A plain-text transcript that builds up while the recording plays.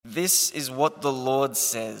This is what the Lord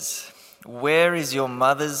says. Where is your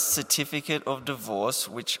mother's certificate of divorce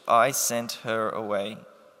with which I sent her away?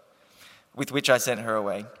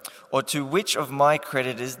 Or to which of my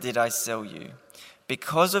creditors did I sell you?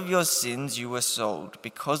 Because of your sins you were sold.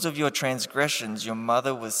 Because of your transgressions your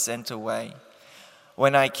mother was sent away.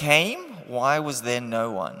 When I came, why was there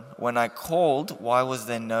no one? When I called, why was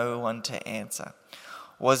there no one to answer?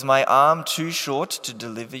 Was my arm too short to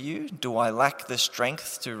deliver you? Do I lack the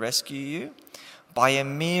strength to rescue you? By a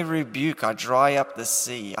mere rebuke I dry up the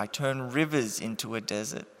sea. I turn rivers into a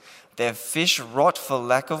desert. Their fish rot for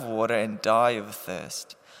lack of water and die of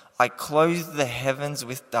thirst. I clothe the heavens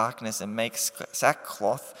with darkness and make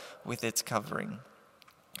sackcloth with its covering.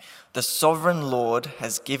 The sovereign Lord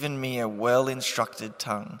has given me a well-instructed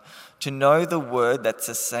tongue to know the word that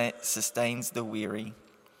sustains the weary.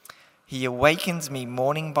 He awakens me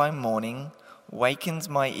morning by morning, wakens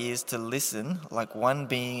my ears to listen like one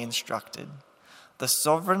being instructed. The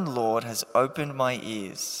sovereign Lord has opened my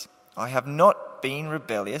ears. I have not been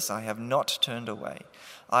rebellious, I have not turned away.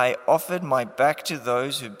 I offered my back to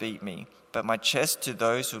those who beat me, but my chest to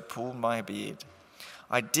those who pulled my beard.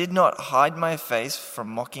 I did not hide my face from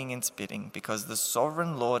mocking and spitting, because the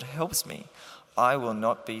sovereign Lord helps me. I will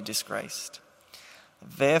not be disgraced.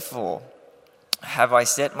 Therefore, have I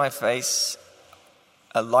set my face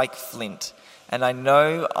like flint, and I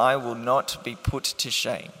know I will not be put to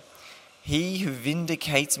shame. He who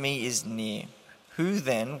vindicates me is near. Who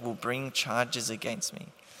then will bring charges against me?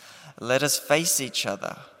 Let us face each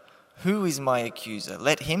other. Who is my accuser?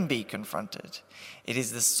 Let him be confronted. It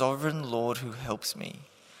is the sovereign Lord who helps me.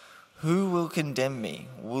 Who will condemn me?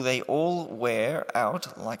 Will they all wear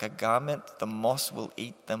out like a garment? The moss will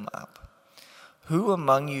eat them up. Who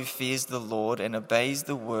among you fears the Lord and obeys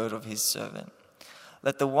the word of his servant?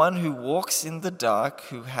 Let the one who walks in the dark,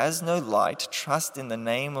 who has no light, trust in the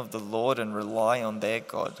name of the Lord and rely on their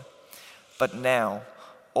God. But now,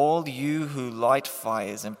 all you who light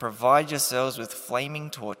fires and provide yourselves with flaming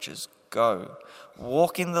torches, go,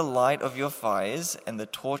 walk in the light of your fires and the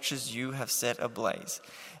torches you have set ablaze.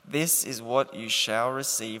 This is what you shall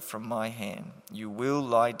receive from my hand. You will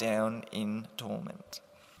lie down in torment.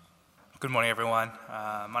 Good morning, everyone.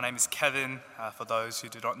 My name is Kevin, for those who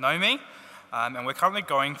do not know me. And we're currently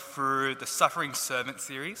going through the Suffering Servant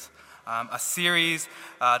series, a series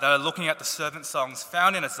that are looking at the servant songs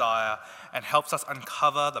found in Isaiah and helps us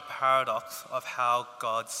uncover the paradox of how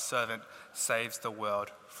God's servant saves the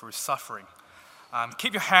world through suffering.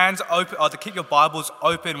 Keep your hands open, or to keep your Bibles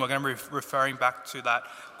open. We're going to be referring back to that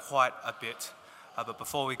quite a bit. But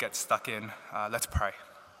before we get stuck in, let's pray.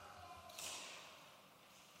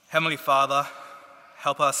 Heavenly Father,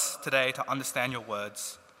 help us today to understand your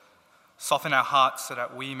words. Soften our hearts so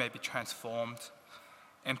that we may be transformed.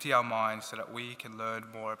 Empty our minds so that we can learn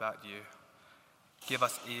more about you. Give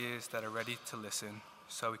us ears that are ready to listen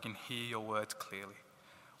so we can hear your words clearly.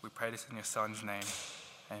 We pray this in your Son's name.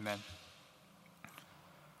 Amen.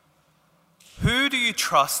 Who do you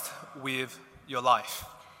trust with your life?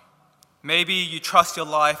 Maybe you trust your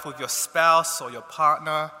life with your spouse or your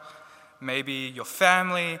partner, maybe your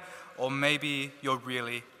family, or maybe your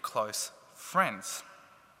really close friends.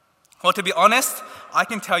 Well, to be honest, I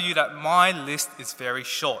can tell you that my list is very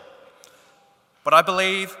short. But I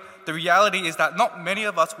believe the reality is that not many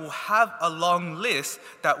of us will have a long list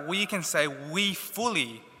that we can say we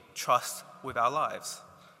fully trust with our lives.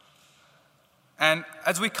 And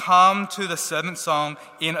as we come to the servant song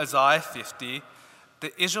in Isaiah 50,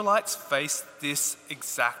 the Israelites face this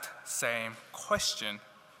exact same question.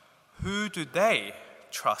 Who do they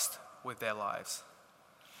trust with their lives?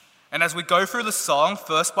 And as we go through the song,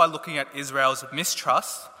 first by looking at Israel's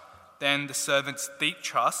mistrust, then the servant's deep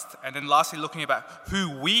trust, and then lastly looking about who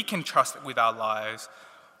we can trust with our lives,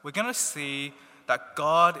 we're going to see that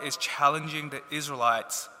God is challenging the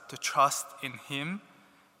Israelites to trust in him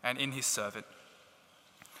and in his servant.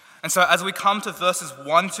 And so as we come to verses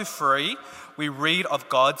 1 to 3, we read of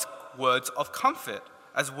God's words of comfort,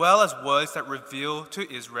 as well as words that reveal to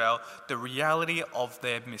Israel the reality of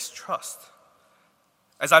their mistrust.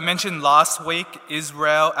 As I mentioned last week,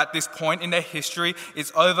 Israel at this point in their history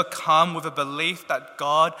is overcome with a belief that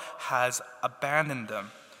God has abandoned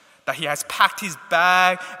them, that he has packed his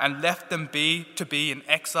bag and left them to be in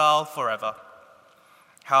exile forever.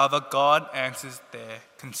 However, God answers their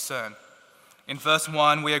concern. In verse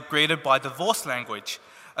 1, we are greeted by divorce language.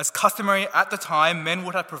 As customary at the time, men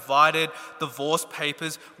would have provided divorce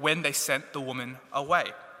papers when they sent the woman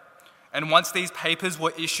away. And once these papers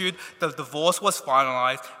were issued, the divorce was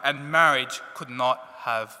finalized and marriage could not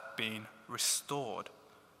have been restored.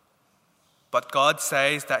 But God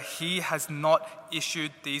says that he has not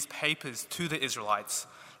issued these papers to the Israelites,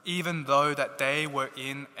 even though that they were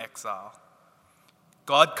in exile.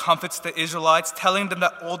 God comforts the Israelites, telling them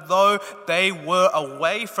that although they were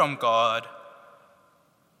away from God,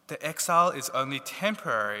 the exile is only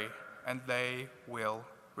temporary and they will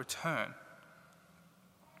return.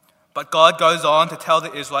 But God goes on to tell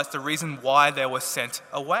the Israelites the reason why they were sent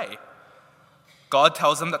away. God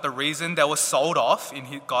tells them that the reason they were sold off,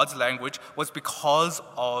 in God's language, was because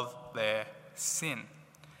of their sin,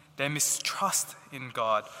 their mistrust in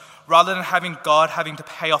God, rather than God having to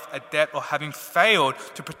pay off a debt or having failed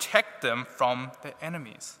to protect them from their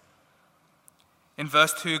enemies. In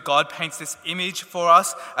verse 2, God paints this image for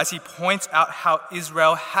us as he points out how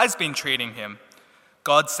Israel has been treating him.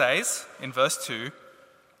 God says, in verse 2,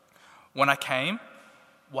 "When I came,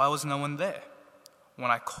 why was no one there?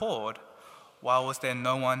 When I called, why was there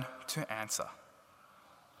no one to answer?"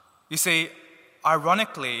 You see,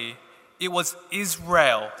 ironically, it was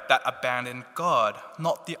Israel that abandoned God,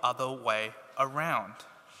 not the other way around.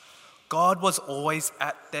 God was always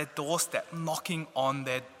at their doorstep, knocking on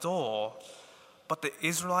their door. But the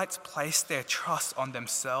Israelites placed their trust on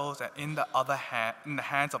themselves and in the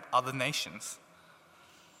hands of other nations.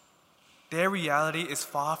 Their reality is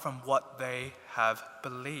far from what they have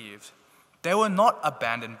believed. They were not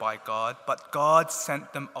abandoned by God, but God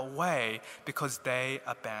sent them away because they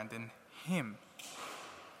abandoned him.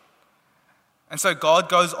 And so God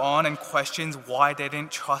goes on and questions why they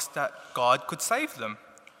didn't trust that God could save them.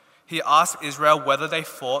 He asks Israel whether they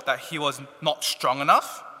thought that he was not strong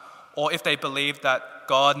enough, or if they believed that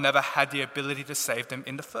God never had the ability to save them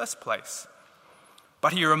in the first place.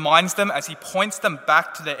 But he reminds them as he points them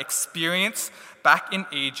back to their experience back in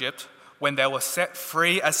Egypt when they were set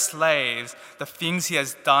free as slaves, the things he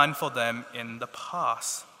has done for them in the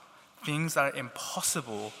past, things that are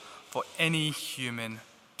impossible for any human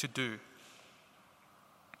to do.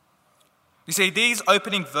 You see, these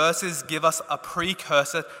opening verses give us a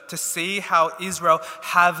precursor to see how Israel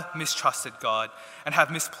have mistrusted God and have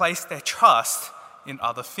misplaced their trust in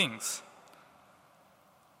other things.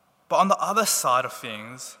 But on the other side of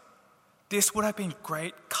things, this would have been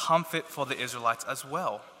great comfort for the Israelites as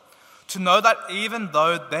well. To know that even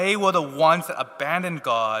though they were the ones that abandoned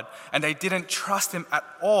God and they didn't trust him at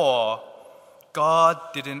all, God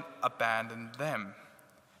didn't abandon them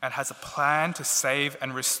and has a plan to save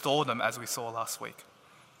and restore them, as we saw last week.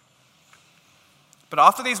 But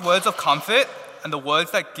after these words of comfort and the words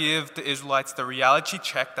that give the Israelites the reality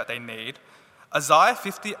check that they need, Isaiah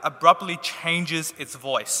 50 abruptly changes its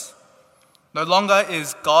voice. No longer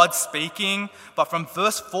is God speaking, but from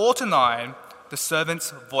verse 4 to 9, the servant's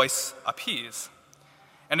voice appears.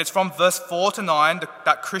 And it's from verse 4 to 9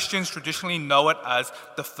 that Christians traditionally know it as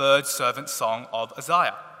the third servant song of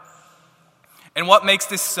Isaiah. And what makes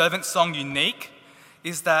this servant song unique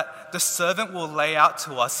is that the servant will lay out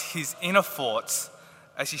to us his inner thoughts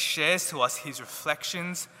as he shares to us his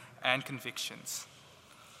reflections and convictions.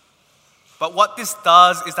 But what this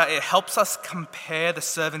does is that it helps us compare the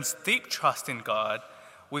servant's deep trust in God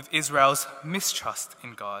with Israel's mistrust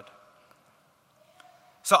in God.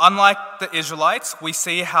 So unlike the Israelites, we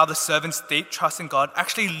see how the servant's deep trust in God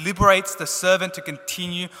actually liberates the servant to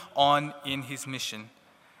continue on in his mission.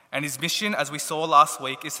 And his mission, as we saw last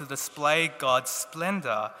week, is to display God's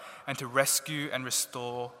splendor and to rescue and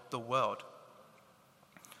restore the world.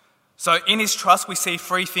 So in his trust, we see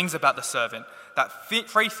three things about the servant,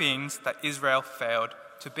 three things that Israel failed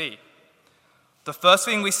to be. The first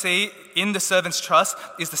thing we see in the servant's trust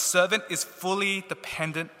is the servant is fully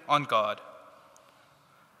dependent on God.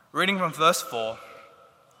 Reading from verse 4,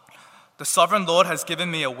 "The sovereign Lord has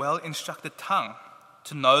given me a well-instructed tongue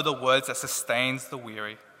to know the words that sustains the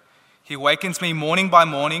weary. He wakens me morning by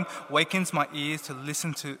morning, wakens my ears to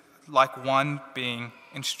listen to like one being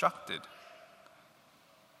instructed."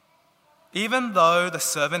 Even though the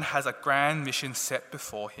servant has a grand mission set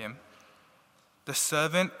before him, the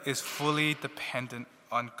servant is fully dependent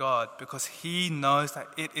on God because he knows that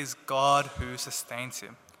it is God who sustains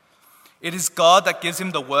him. It is God that gives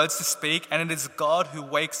him the words to speak, and it is God who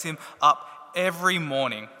wakes him up every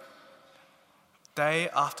morning, day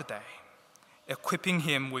after day, equipping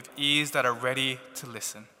him with ears that are ready to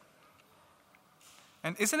listen.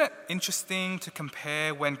 And isn't it interesting to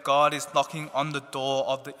compare when God is knocking on the door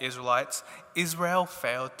of the Israelites, Israel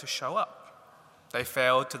failed to show up. They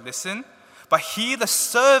failed to listen. But here the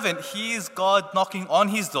servant hears God knocking on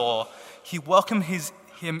his door. He welcomes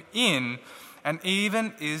him in and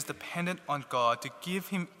even is dependent on God to give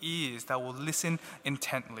him ears that will listen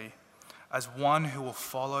intently as one who will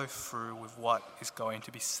follow through with what is going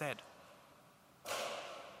to be said.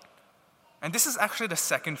 And this is actually the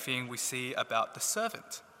second thing we see about the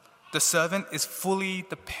servant. The servant is fully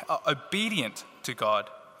obedient to God.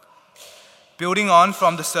 Building on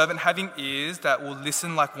from the servant having ears that will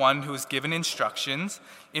listen like one who is given instructions,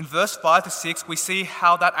 in verse 5 to 6, we see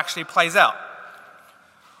how that actually plays out.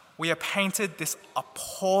 We are painted this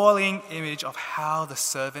appalling image of how the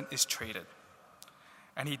servant is treated.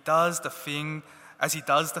 And he does the things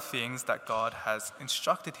that God has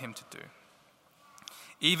instructed him to do.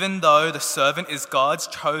 Even though the servant is God's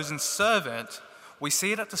chosen servant, we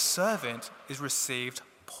see that the servant is received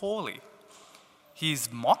poorly. He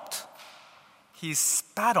is mocked, he is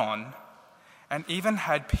spat on, and even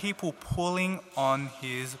had people pulling on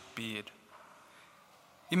his beard.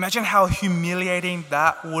 Imagine how humiliating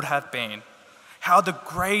that would have been, how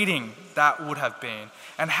degrading that would have been,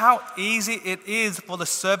 and how easy it is for the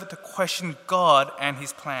servant to question God and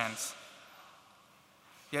his plans.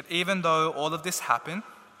 Yet even though all of this happened,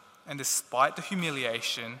 and despite the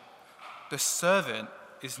humiliation, the servant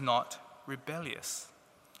is not rebellious.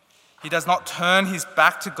 He does not turn his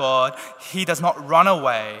back to God, he does not run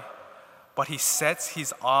away, but he sets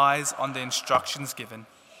his eyes on the instructions given.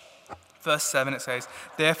 Verse 7, it says,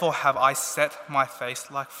 "Therefore have I set my face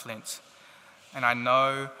like flint, and I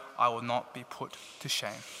know I will not be put to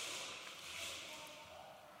shame."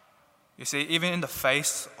 You see, even in the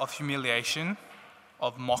face of humiliation,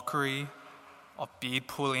 of mockery, of beard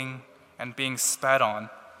pulling, and being spat on,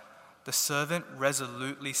 the servant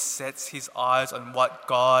resolutely sets his eyes on what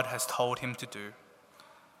God has told him to do.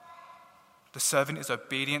 The servant is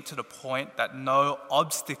obedient to the point that no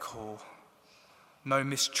obstacle, no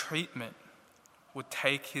mistreatment would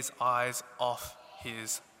take his eyes off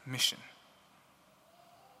his mission.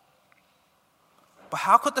 But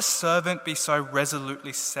how could the servant be so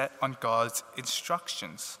resolutely set on God's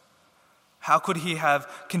instructions? How could he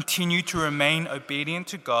have continued to remain obedient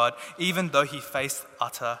to God even though he faced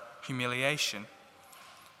utter humiliation?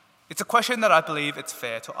 It's a question that I believe it's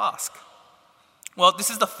fair to ask. Well, this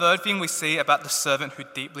is the third thing we see about the servant who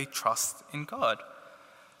deeply trusts in God.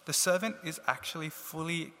 The servant is actually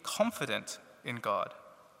fully confident in God.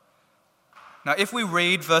 Now, if we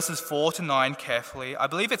read verses 4 to 9 carefully, I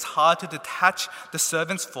believe it's hard to detach the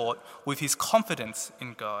servant's thought with his confidence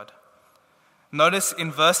in God. Notice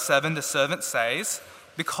in verse 7, the servant says,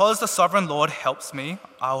 "Because the sovereign Lord helps me,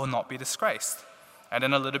 I will not be disgraced." And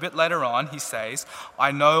then a little bit later on, he says,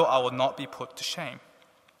 "I know I will not be put to shame."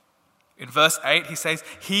 In verse 8, he says,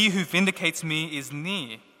 "He who vindicates me is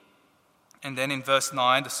near." And then in verse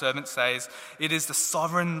 9, the servant says, "It is the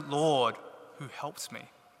sovereign Lord who helps me."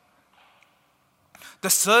 The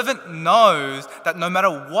servant knows that no matter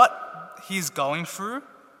what he's going through,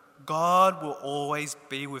 God will always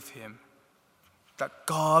be with him, that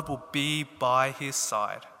God will be by his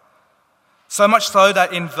side. So much so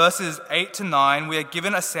that in verses 8 to 9, we are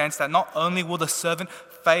given a sense that not only will the servant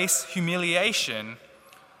face humiliation,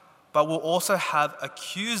 but will also have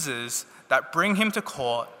accusers that bring him to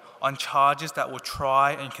court on charges that will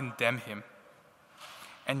try and condemn him.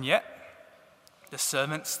 And yet, the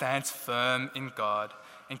servant stands firm in God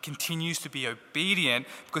and continues to be obedient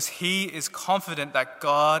because he is confident that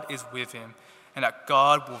God is with him and that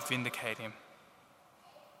God will vindicate him.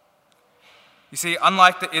 You see,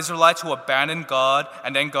 unlike the Israelites who abandoned God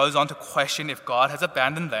and then goes on to question if God has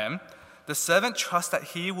abandoned them, the servant trusts that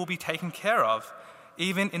he will be taken care of,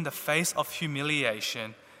 even in the face of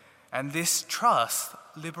humiliation. And this trust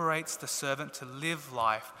liberates the servant to live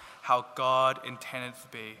life how God intended it to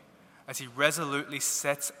be, as he resolutely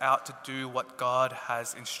sets out to do what God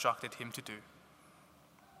has instructed him to do.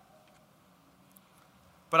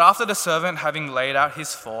 But after the servant having laid out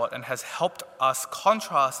his thought and has helped us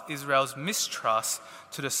contrast Israel's mistrust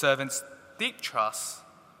to the servant's deep trust,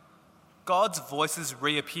 God's voices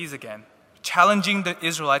reappears again, challenging the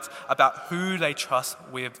Israelites about who they trust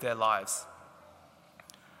with their lives.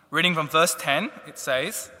 Reading from verse 10, it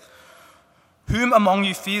says, "Whom among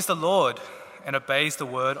you fears the Lord and obeys the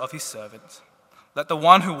word of his servant? Let the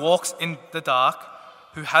one who walks in the dark,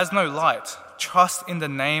 who has no light, trust in the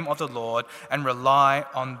name of the Lord and rely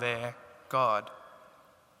on their God."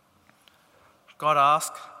 God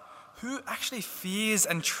asks, who actually fears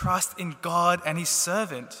and trusts in God and his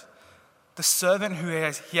servant? The servant who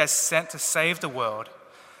he has sent to save the world.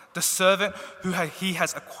 The servant who he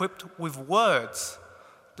has equipped with words.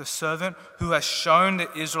 The servant who has shown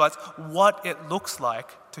the Israelites what it looks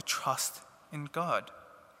like to trust in God.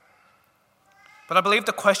 But I believe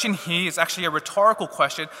the question here is actually a rhetorical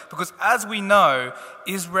question because, as we know,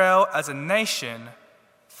 Israel as a nation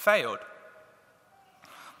failed.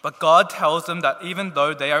 But God tells them that even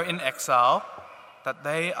though they are in exile, that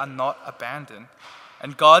they are not abandoned.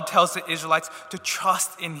 And God tells the Israelites to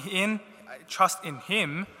trust in Him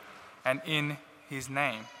and in His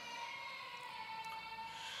name.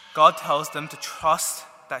 God tells them to trust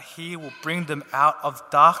that He will bring them out of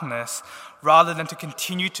darkness rather than to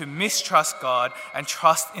continue to mistrust God and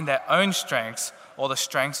trust in their own strengths or the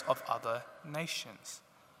strengths of other nations.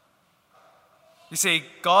 You see,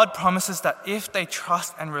 God promises that if they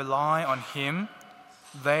trust and rely on Him,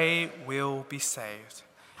 they will be saved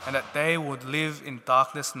and that they would live in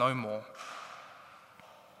darkness no more.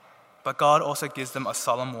 But God also gives them a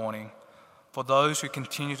solemn warning for those who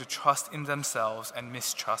continue to trust in themselves and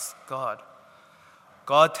mistrust God.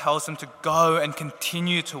 God tells them to go and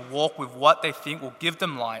continue to walk with what they think will give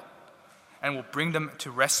them light and will bring them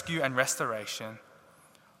to rescue and restoration.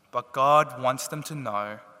 But God wants them to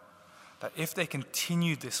know that if they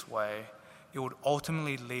continue this way, it would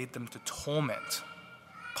ultimately lead them to torment,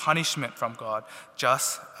 punishment from God,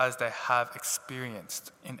 just as they have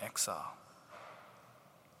experienced in exile.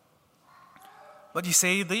 But you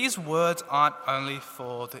see, these words aren't only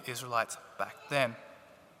for the Israelites back then.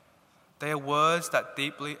 They are words that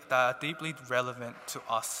are deeply relevant to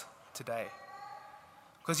us today.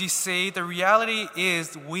 Because you see, the reality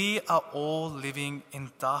is we are all living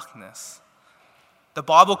in darkness. The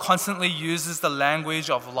Bible constantly uses the language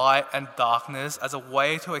of light and darkness as a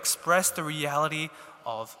way to express the reality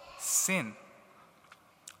of sin.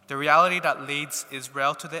 The reality that leads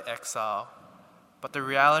Israel to their exile, but the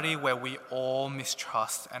reality where we all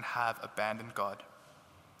mistrust and have abandoned God.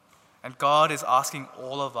 And God is asking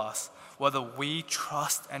all of us whether we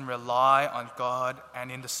trust and rely on God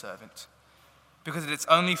and in the servant. Because it's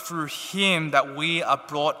only through Him that we are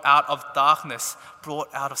brought out of darkness, brought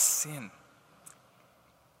out of sin.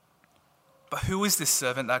 But who is this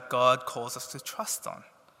servant that God calls us to trust on?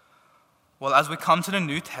 Well, as we come to the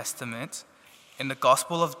New Testament, in the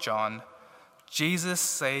Gospel of John, Jesus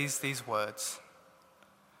says these words.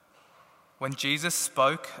 When Jesus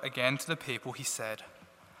spoke again to the people, He said,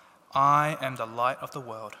 "I am the light of the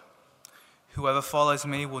world. Whoever follows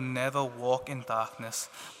me will never walk in darkness,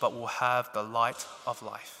 but will have the light of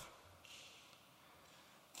life."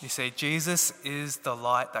 You see, Jesus is the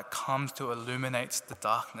light that comes to illuminate the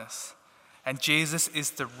darkness. And Jesus is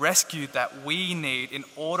the rescue that we need in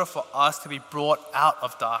order for us to be brought out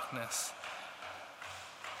of darkness.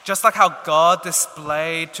 Just like how God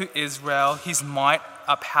displayed to Israel His might,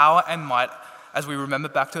 power and might, as we remember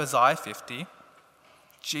back to Isaiah 50,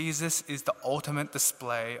 Jesus is the ultimate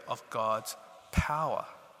display of God's power.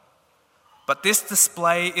 But this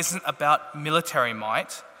display isn't about military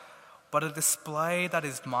might, but a display that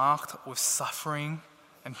is marked with suffering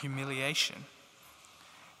and humiliation.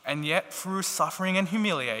 And yet, through suffering and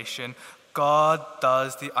humiliation, God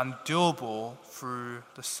does the undoable through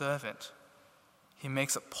the servant. He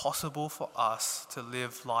makes it possible for us to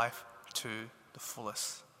live life to the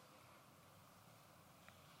fullest.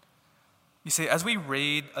 You see, as we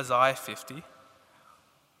read Isaiah 50,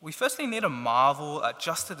 we firstly need to marvel at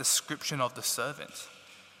just the description of the servant.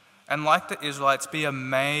 And like the Israelites, be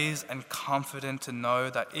amazed and confident to know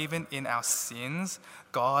that even in our sins,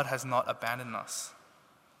 God has not abandoned us.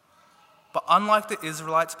 But unlike the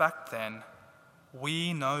Israelites back then,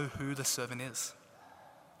 we know who the servant is.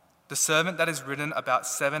 The servant that is written about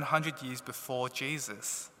 700 years before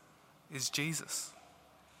Jesus is Jesus.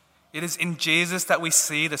 It is in Jesus that we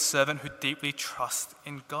see the servant who deeply trusts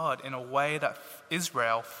in God in a way that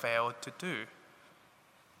Israel failed to do.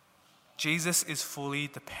 Jesus is fully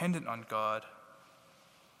dependent on God.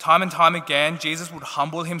 Time and time again, Jesus would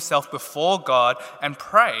humble Himself before God and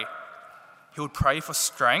pray. He would pray for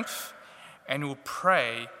strength, and He would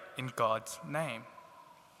pray in God's name.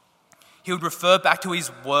 He would refer back to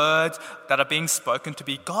His words that are being spoken to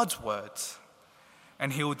be God's words.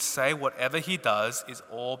 And He would say whatever He does is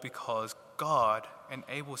all because God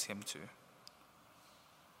enables Him to.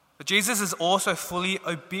 But Jesus is also fully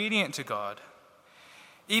obedient to God.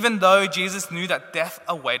 Even though Jesus knew that death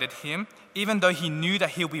awaited Him, even though He knew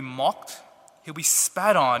that He'll be mocked, He'll be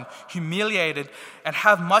spat on, humiliated, and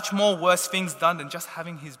have much more worse things done than just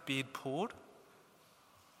having His beard pulled,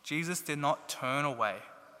 Jesus did not turn away.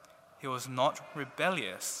 He was not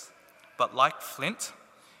rebellious, but like flint,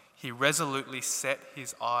 He resolutely set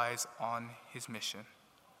His eyes on His mission.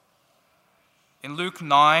 In Luke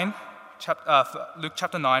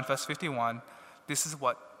chapter 9, verse 51, this is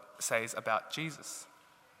what it says about Jesus.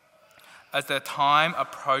 As the time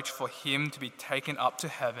approached for Him to be taken up to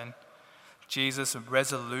heaven, Jesus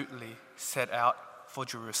resolutely set out for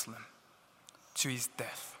Jerusalem, to His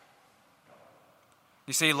death.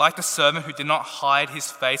 You see, like the servant who did not hide his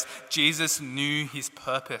face, Jesus knew His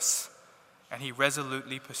purpose, and He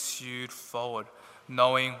resolutely pursued forward,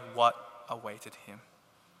 knowing what awaited him.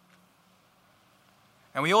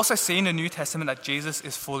 And we also see in the New Testament that Jesus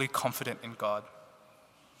is fully confident in God.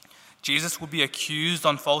 Jesus will be accused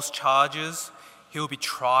on false charges. He will be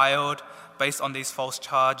trialed based on these false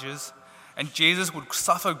charges. And Jesus would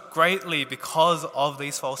suffer greatly because of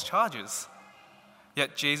these false charges.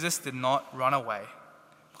 Yet Jesus did not run away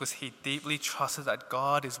because he deeply trusted that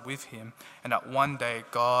God is with him and that one day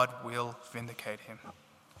God will vindicate him.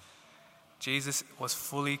 Jesus was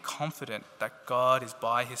fully confident that God is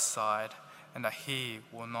by his side and that he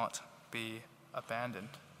will not be abandoned.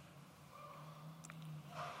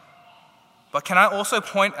 But can I also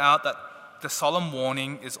point out that the solemn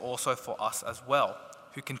warning is also for us as well,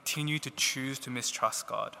 who continue to choose to mistrust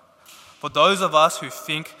God. For those of us who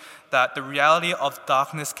think that the reality of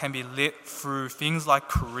darkness can be lit through things like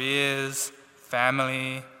careers,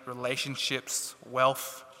 family, relationships,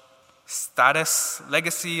 wealth, status,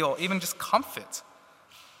 legacy, or even just comfort,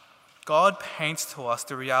 God paints to us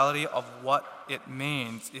the reality of what it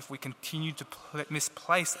means if we continue to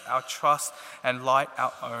misplace our trust and light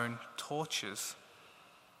our own torches.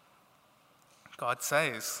 God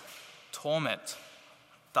says, torment,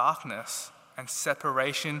 darkness, and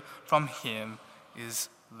separation from him is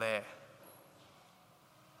there.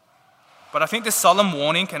 But I think this solemn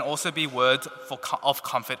warning can also be words of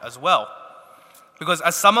comfort as well. Because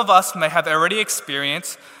as some of us may have already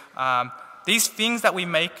experienced, these things that we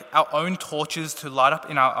make our own torches to light up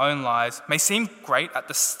in our own lives may seem great at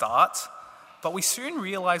the start, but we soon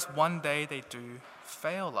realize one day they do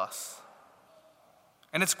fail us.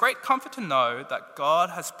 And it's great comfort to know that God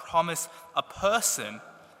has promised a person,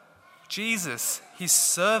 Jesus, his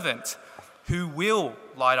servant, who will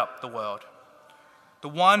light up the world. The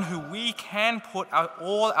one who we can put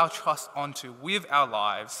all our trust onto with our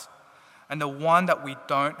lives, and the one that we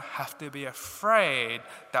don't have to be afraid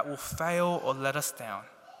that will fail or let us down.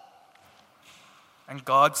 And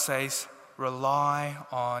God says, rely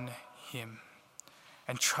on him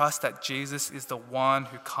and trust that Jesus is the one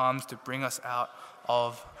who comes to bring us out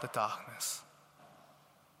of the darkness.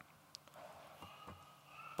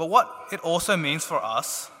 But what it also means for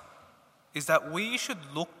us is that we should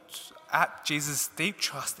look at Jesus' deep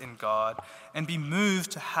trust in God and be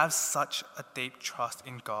moved to have such a deep trust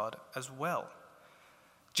in God as well.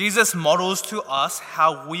 Jesus models to us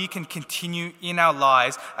how we can continue in our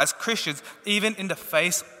lives as Christians, even in the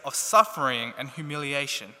face of suffering and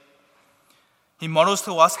humiliation. He models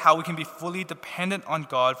to us how we can be fully dependent on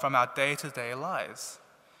God from our day-to-day lives.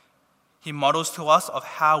 He models to us of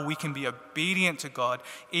how we can be obedient to God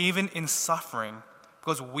even in suffering,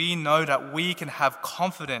 because we know that we can have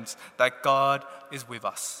confidence that God is with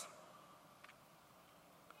us.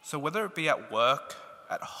 So whether it be at work,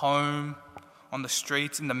 at home, on the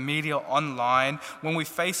streets, in the media, online, when we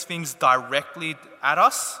face things directly at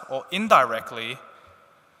us or indirectly,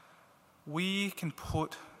 we can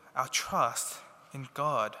put our trust in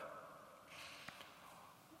God.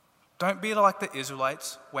 Don't be like the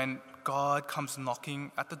Israelites when God comes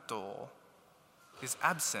knocking at the door, is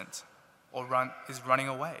absent, or is running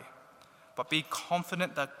away. But be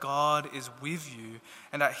confident that God is with you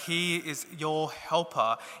and that he is your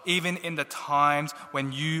helper, even in the times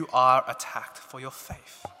when you are attacked for your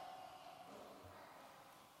faith.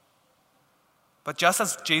 But just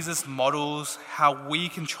as Jesus models how we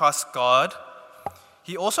can trust God,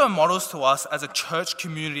 he also models to us as a church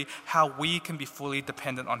community how we can be fully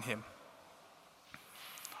dependent on him.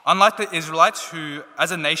 Unlike the Israelites who,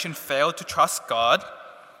 as a nation, failed to trust God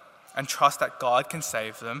and trust that God can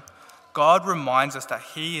save them, God reminds us that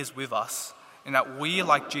he is with us and that we,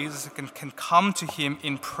 like Jesus, can come to him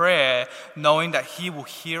in prayer knowing that he will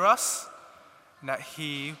hear us and that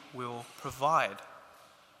he will provide.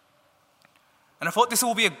 And I thought this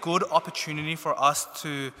will be a good opportunity for us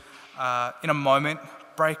to, in a moment,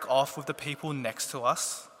 break off with the people next to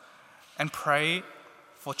us and pray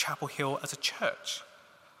for Chapel Hill as a church.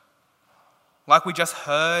 Like we just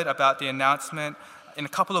heard about the announcement, in a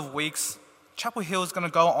couple of weeks, Chapel Hill is going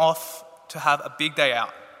to go off to have a big day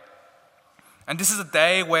out. And this is a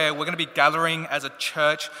day where we're going to be gathering as a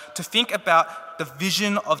church to think about the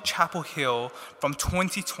vision of Chapel Hill from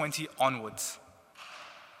 2020 onwards.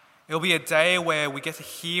 It'll be a day where we get to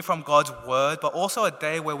hear from God's word, but also a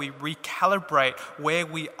day where we recalibrate where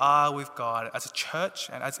we are with God as a church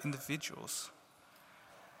and as individuals.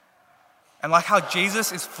 And like how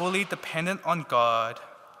Jesus is fully dependent on God,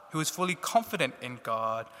 who is fully confident in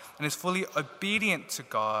God and is fully obedient to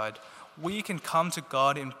God, we can come to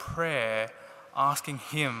God in prayer asking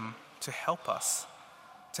him to help us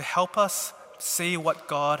see what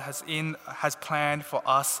God has planned for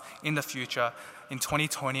us in the future in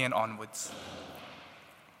 2020 and onwards.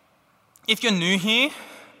 If you're new here,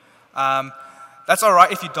 that's all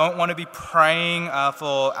right if you don't want to be praying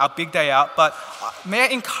for our big day out, but may I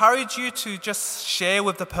encourage you to just share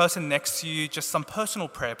with the person next to you just some personal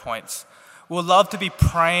prayer points. We'd love to be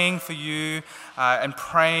praying for you and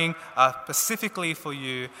praying specifically for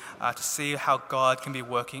you to see how God can be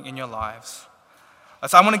working in your lives.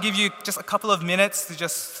 So I want to give you just a couple of minutes to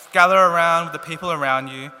just gather around with the people around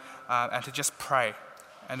you and to just pray.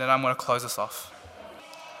 And then I'm going to close us off.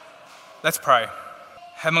 Let's pray.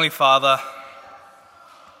 Heavenly Father,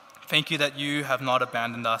 thank you that you have not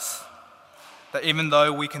abandoned us. That even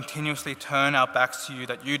though we continuously turn our backs to you,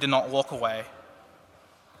 that you did not walk away.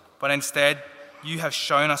 But instead, you have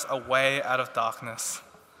shown us a way out of darkness.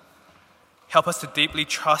 Help us to deeply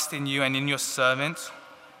trust in you and in your servant,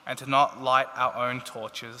 and to not light our own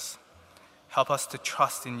torches. Help us to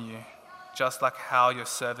trust in you, just like how your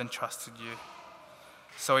servant trusted you.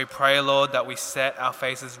 So we pray, Lord, that we set our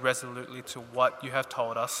faces resolutely to what you have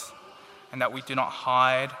told us, and that we do not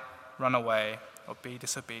hide, run away, or be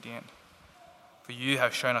disobedient. For you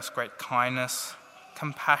have shown us great kindness,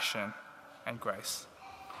 compassion, and grace.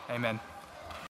 Amen.